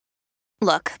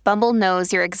Look, Bumble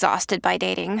knows you're exhausted by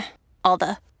dating. All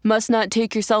the must not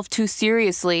take yourself too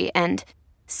seriously and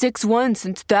 6'1"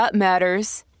 since that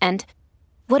matters. And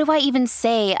what do I even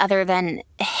say other than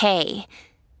hey?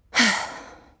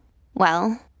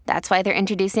 Well, that's why they're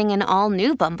introducing an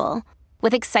all-new Bumble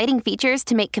with exciting features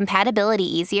to make compatibility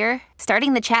easier,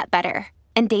 starting the chat better,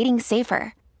 and dating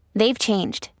safer. They've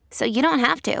changed, so you don't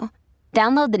have to.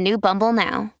 Download the new Bumble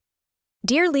now.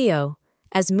 Dear Leo,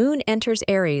 as Moon enters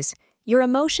Aries, your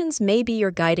emotions may be your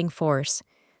guiding force.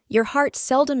 Your heart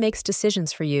seldom makes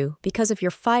decisions for you because of your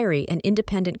fiery and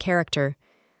independent character.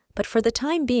 But for the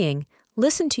time being,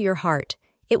 listen to your heart.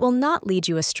 It will not lead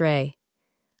you astray.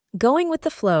 Going with the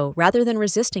flow rather than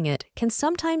resisting it can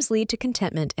sometimes lead to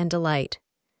contentment and delight.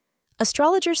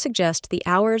 Astrologers suggest the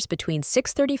hours between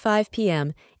 6:35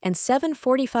 p.m. and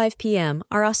 7:45 p.m.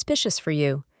 are auspicious for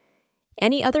you.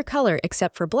 Any other color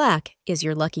except for black is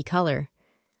your lucky color.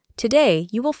 Today,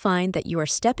 you will find that you are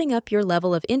stepping up your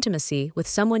level of intimacy with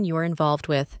someone you are involved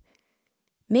with.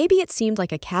 Maybe it seemed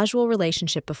like a casual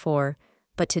relationship before,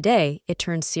 but today it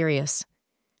turns serious.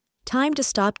 Time to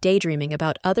stop daydreaming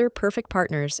about other perfect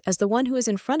partners, as the one who is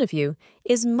in front of you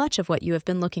is much of what you have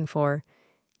been looking for.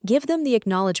 Give them the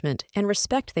acknowledgement and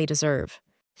respect they deserve.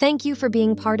 Thank you for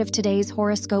being part of today's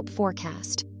horoscope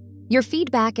forecast. Your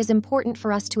feedback is important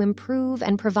for us to improve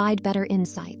and provide better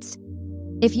insights.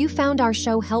 If you found our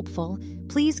show helpful,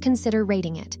 please consider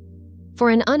rating it.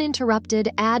 For an uninterrupted,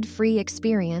 ad-free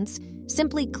experience,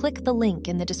 simply click the link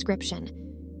in the description.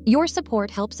 Your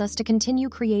support helps us to continue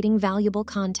creating valuable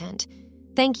content.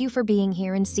 Thank you for being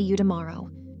here and see you tomorrow.